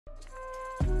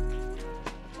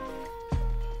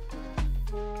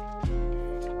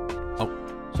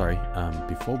Sorry,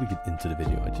 before we get into the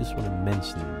video, I just want to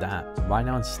mention that right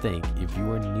now on Stake, if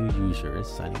you are a new user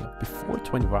signing up before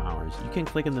 24 hours, you can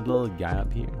click on the little guy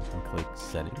up here and click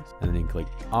settings, and then you click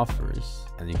offers,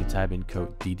 and you can type in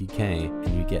code DDK,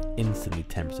 and you get instantly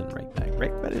 10% rakeback.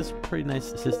 Rakeback is a pretty nice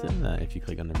system. If you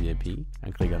click under VIP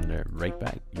and click under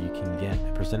rakeback, you can get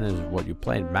a percentage of what you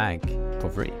played back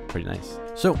for free. Pretty nice.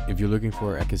 So if you're looking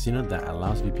for a casino that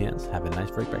allows VPNs, have a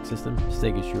nice rakeback system,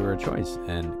 Stake is your choice,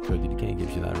 and code DDK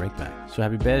gives you that rakeback. So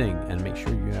happy betting, and make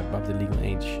sure you're above the legal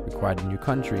age required in your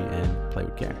country, and play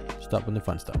with care. Stop when the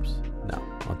fun stops. Now,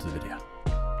 on to the video.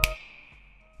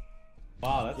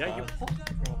 Wow, that's yeah, hot.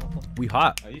 We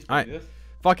hot. Alright,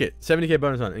 fuck it. 70k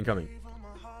bonus on incoming.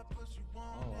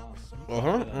 Oh,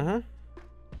 wow.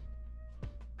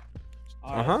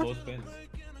 Alright, spins.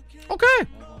 Okay.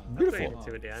 Beautiful.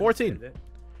 Beautiful. 14.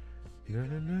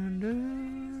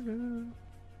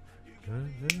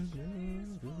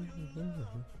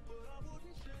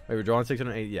 Wait, we're drawing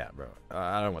 680. Yeah, bro.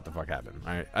 I don't know what the fuck happened.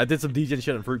 All right, I did some DJ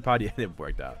shit on Fruit Party and it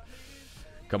worked out.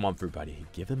 Come on, Fruit Party.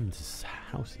 Give them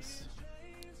houses.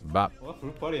 Bop. What,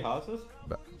 Fruit Party houses?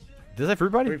 Bop. Did I say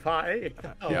Fruit Party? Fruit Party.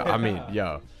 Yeah, I mean,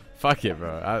 yo, fuck it,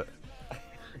 bro.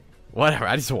 Whatever.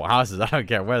 I just want houses. I don't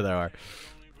care where they are.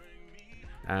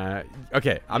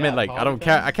 Okay, I mean, like, I don't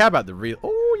care. I care about the real.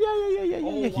 Oh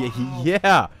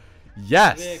yeah.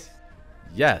 Yes. Six.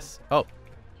 Yes. Oh.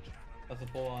 That's a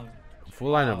full on.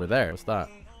 Full line over there. What's that?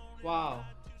 Wow.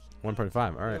 1.5.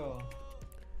 All right. Yo.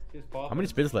 How many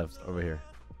spins left over here?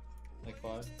 Like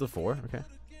 5. Still 4. Okay.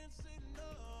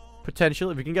 Potential.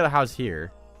 If we can get a house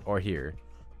here or here,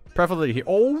 preferably here.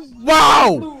 Oh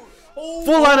wow! Oh,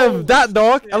 full line of that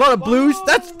dog. A lot of blues.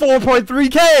 That's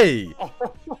 4.3k.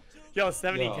 Yo,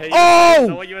 70k.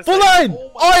 Oh! Full line!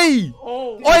 Oi!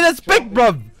 Oh, Oi, that's big,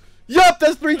 bruv! Yup,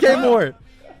 that's 3k more!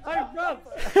 hey, bro.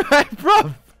 Hey,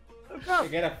 bruv! You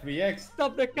get a 3x.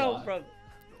 Stop the count, bro.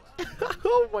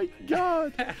 Oh my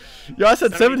god. Yo, I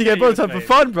said 70k bonus for babe.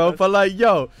 fun, bro, but like,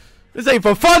 yo, this ain't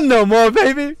for fun no more,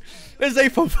 baby! This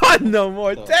ain't for fun no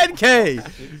more! 10k!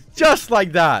 Just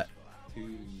like that!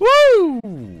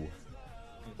 Woo!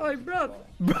 Hey, bro.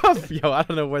 Buff! Yo, I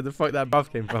don't know where the fuck that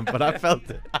buff came from, but I felt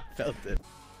it. I felt it.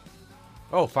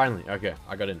 Oh, finally. Okay,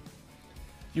 I got in.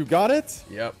 You got it?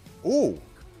 Yep. Ooh.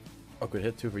 Oh, good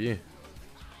hit. 2 for you.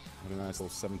 What a nice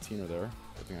little 17er there.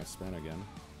 I think I spun again.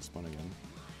 Spun again.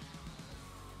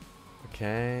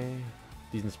 Okay.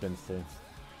 Decent spins too.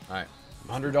 Alright.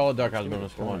 $100 duck house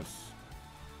bonus for one.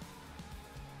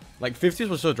 Like 50s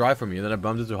was so dry for me, then I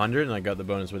bumped it to 100 and I got the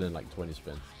bonus within like 20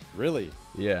 spins. Really?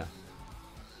 Yeah.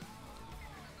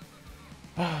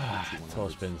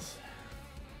 12 spins.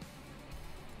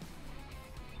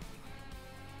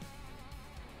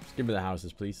 Just give me the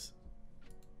houses, please.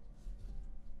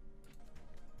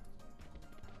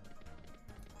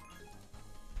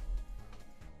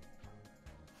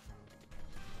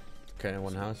 Okay,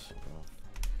 one house.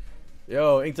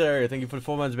 Yo, Inked area, thank you for the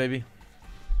 4 months, baby.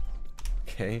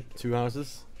 Okay, 2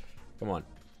 houses. Come on.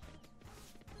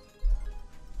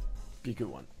 Be a good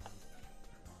one.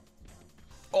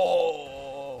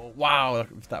 Oh, wow.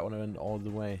 If that one went all the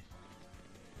way.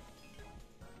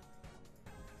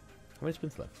 How many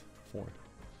spins left? 4.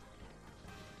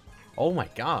 Oh my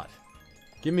god.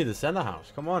 Give me the center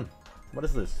house. Come on. What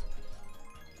is this?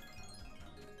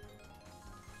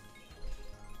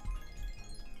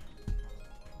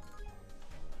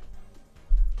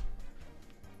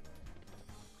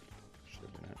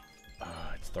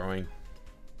 It's throwing.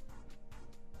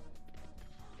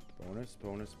 Bonus,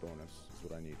 bonus, bonus. That's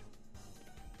what I need.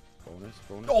 Bonus,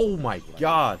 bonus. Oh my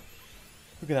god.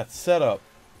 Look at that setup.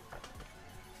 I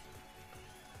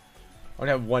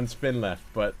only have 1 spin left,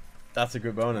 but that's a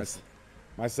good bonus.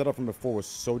 My setup from before was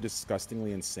so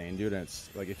disgustingly insane, dude. And it's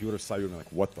like, if you would have saw, you would have been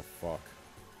like, what the fuck?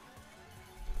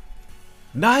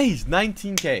 Nice!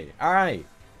 19k. Alright.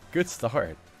 Good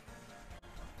start.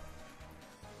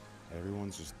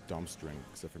 Everyone's just dumpstering,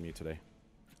 except for me today.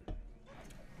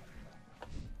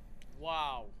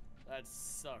 Wow, that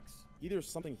sucks. Either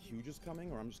something huge is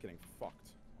coming, or I'm just getting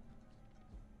fucked.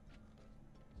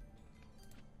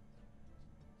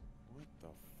 What the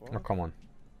fuck? Oh, come on.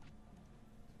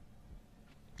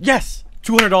 Yes!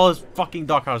 $200 fucking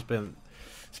Dockhouse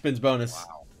spins bonus.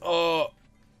 Wow. Oh.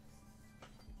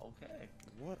 Okay.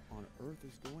 What on earth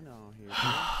is going on here?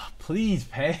 Please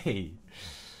pay.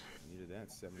 Needed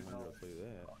that 700. I'll tell you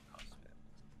that.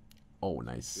 Oh,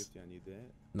 nice. 50. I need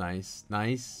that. Nice.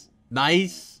 Nice.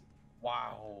 Nice.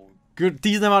 Wow. Good.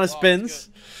 Decent amount of spins.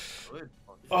 Good.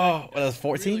 Oh, what, that's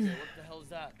 14? Really good. What the hell is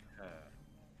that?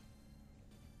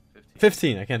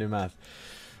 15. I can't do math.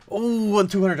 Oh, and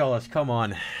 $200. Come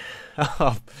on.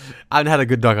 I haven't had a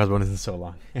good doghouse bonus in so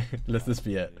long. Let this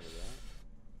be it.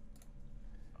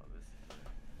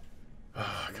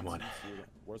 Oh, come on.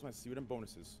 Where's my seaweed and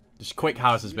bonuses? Just quick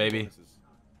houses, baby. Bonuses.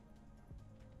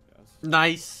 Yes.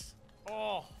 Nice.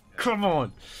 Oh. Come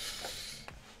on.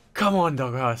 Come on,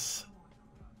 doghouse.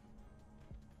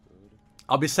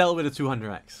 I'll be settled with a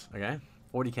 200x, okay?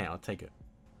 40k, I'll take it.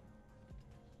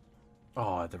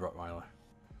 Oh, the Rottweiler.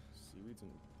 Seaweeds and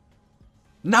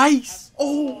Nice!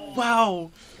 Oh,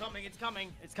 wow. It's coming, it's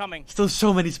coming, it's coming. Still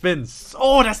so many spins.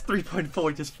 Oh, that's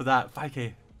 3.4 just for that.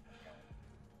 5k.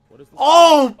 what is this?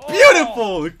 Oh,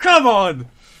 beautiful! Come on!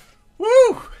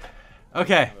 Woo!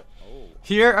 Okay. Oh.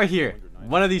 Here or here?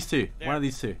 One of these two. There. One of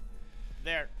these two.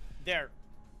 There.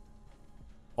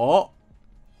 Oh.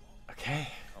 Okay.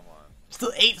 Come on.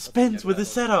 Still 8 spins with the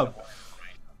setup.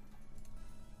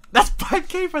 That's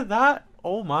 5k for that?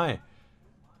 Oh my.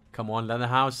 Come on, land the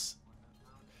house.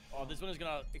 Oh, this one is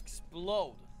gonna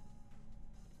explode.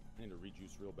 I need to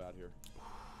rejuice real bad here.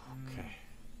 Okay.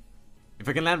 If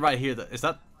I can land right here, is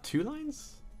that 2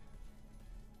 lines?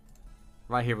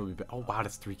 Right here will be. Oh wow,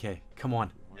 that's 3k. Come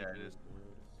on. Yeah, it is.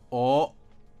 Oh.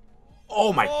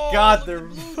 Oh my Oh, god, look they're. at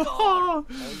the blue dog. All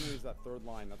you need is that third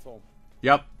line. That's all.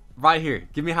 Yep. Right here.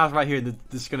 Give me a house right here.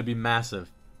 This is gonna be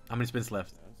massive. How many spins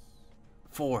left? Yes.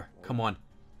 4. Come on.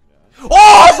 Yes.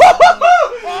 Oh!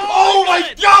 Oh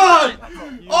my god!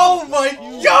 Oh my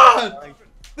god!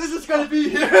 This is gonna be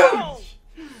huge!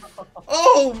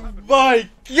 Oh my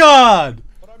god!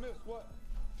 What I missed? What?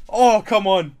 Oh, come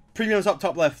on. Premium's up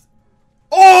top left.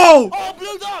 Oh! Oh,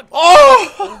 blue dog!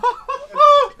 Oh!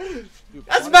 Dude,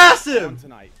 That's Prodigy's massive! on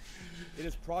tonight. It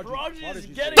is Prodigy. Prodigy is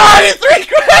Prodigy's getting- day. 93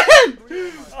 grand!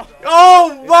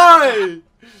 Oh my!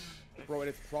 Bro,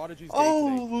 it's Prodigy's day today.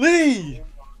 Holy!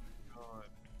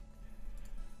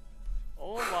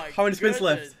 Oh my How many spins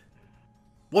goodness. left?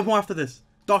 One more after this.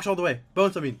 Docs all the way.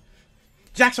 Bones, I mean.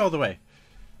 Jacks all the way.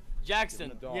 Jackson.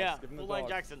 Give him the dogs, Yeah, give him the full line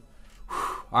dogs. Jackson.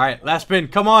 Alright, last spin.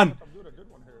 Come on. I'm doing a good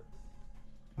one here.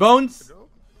 Bones.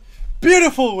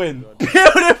 Beautiful win.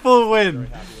 Beautiful Very win.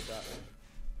 happy with that one.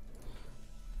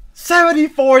 You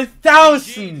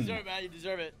 74,000. deserve it, man. You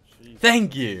deserve it. Jeez.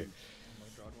 Thank you. Oh my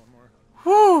god, one more.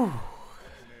 Whew.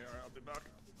 I'll be back.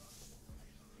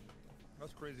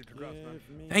 That's crazy. Congrats, man.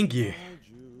 Give me Thank you. my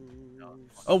juice.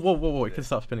 Oh, whoa, whoa, whoa. You can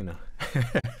stop spinning now.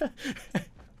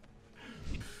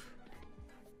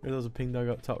 There's a ping dog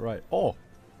up top right. Oh.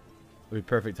 It'll be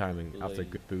perfect timing after a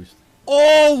good boost.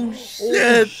 Oh,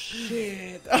 shit.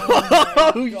 Shit.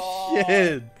 Oh,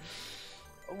 shit.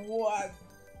 What?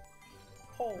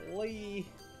 Holy.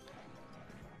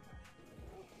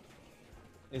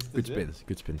 Good spins.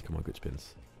 Good spins. Come on, good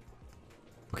spins.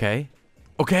 Okay.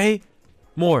 Okay.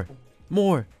 More.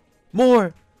 More.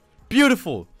 More.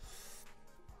 Beautiful.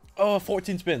 Oh,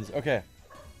 14 spins. Okay.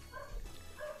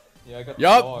 Yeah, I got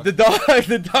Yup, the dog,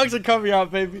 the dogs are coming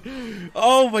out, baby.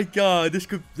 Oh my god, this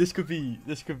could be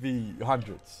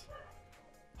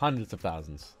hundreds of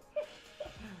thousands.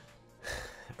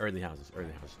 Early houses, please.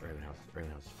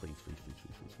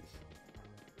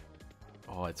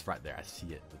 Oh, it's right there. I see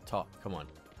it. The top. Come on.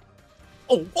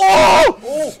 Oh,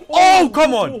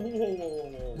 come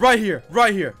on. Right here.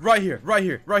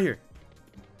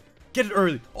 Get it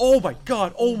early. Oh my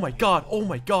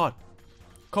god.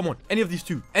 Come on, any of these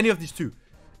two. Come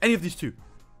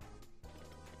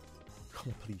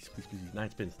on, please. 9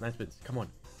 spins. Come on,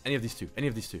 any of these two.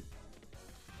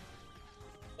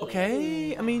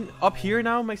 Okay, I mean, up here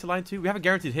now makes a line 2. We have a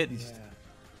guaranteed hit.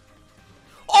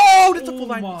 Oh, that's a full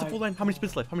line. It's a full line. How many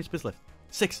spins left?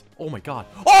 6. Oh my god.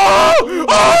 Oh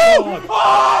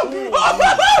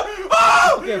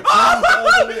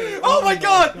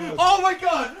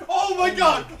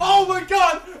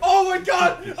my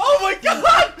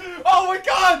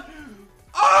god!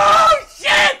 Oh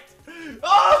shit!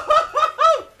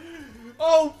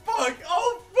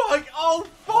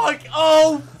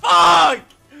 Oh fuck!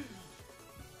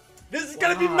 This is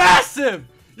gonna be massive!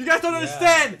 You guys don't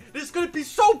understand! This is gonna be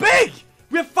so big!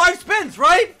 We have 5 spins,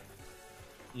 right?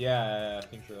 Yeah, I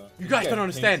think so. You guys don't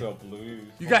understand.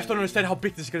 You guys don't understand how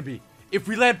big this is gonna be. If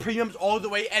we land premiums all the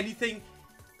way, anything,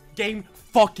 game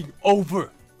fucking over.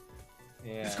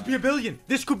 Yeah. This could be $1 billion.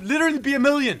 This could literally be $1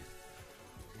 million.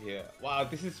 Yeah. Wow,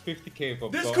 this is 50k for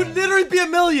This bonus. could literally be $1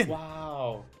 million.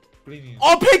 Wow. Premium.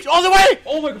 All pigs all the way.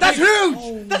 Oh my god. That's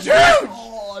huge. That's huge.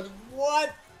 What?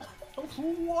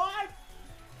 What?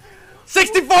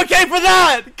 64k for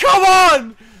that. Come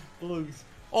on. Blues.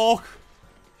 Oh.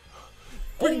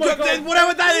 Oh my god.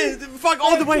 Whatever that is. Fuck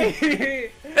all the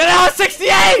way. And now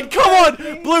 68. Come on.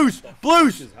 Blues.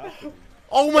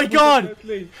 Oh my god.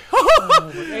 Definitely.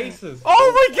 Oh, my aces.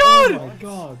 Oh my god. Oh my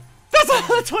god. That's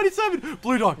 127.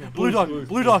 Blue dog. Blue dog.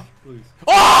 Blue dog. Blues.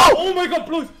 Oh! Oh my god,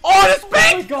 blues! Oh, that's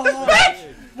big! God. That's big!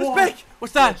 That's big!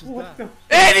 What's that? What the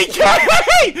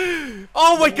 80k!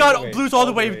 Oh my god! way, Blues all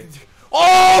the all the way. way.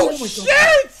 Oh, my God.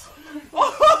 shit!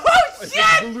 Oh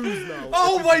shit! Blues now.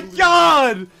 Oh my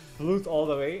god! Blues all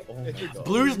the way? Oh my god.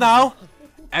 Blues now,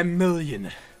 a million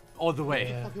all the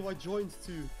way. Fuck have I joined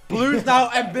to? Blues now,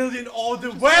 a million all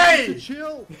the way!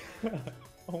 Chill.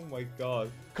 Oh my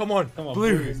god. Come on, Come on,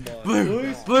 blue, Blues. blue,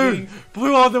 Blues, blue, pink.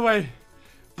 blue all the way.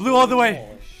 Blue all the way.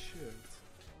 Oh shit.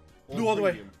 Blue all the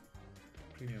way.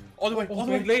 Premium. All the way, all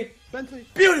the way. Bentley. Bentley.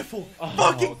 Beautiful!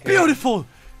 Fucking okay. beautiful!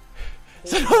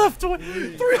 So another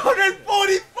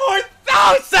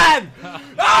 344,000!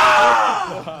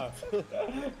 Ah!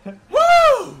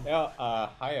 Woo! Yeah,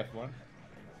 hi everyone.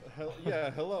 Hell, yeah,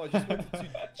 hello. I just wanted to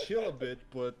chill a bit,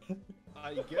 but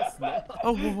I guess not.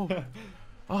 Oh, whoa, whoa.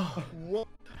 Oh, What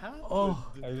happened?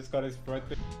 oh. I just got his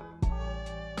birthday.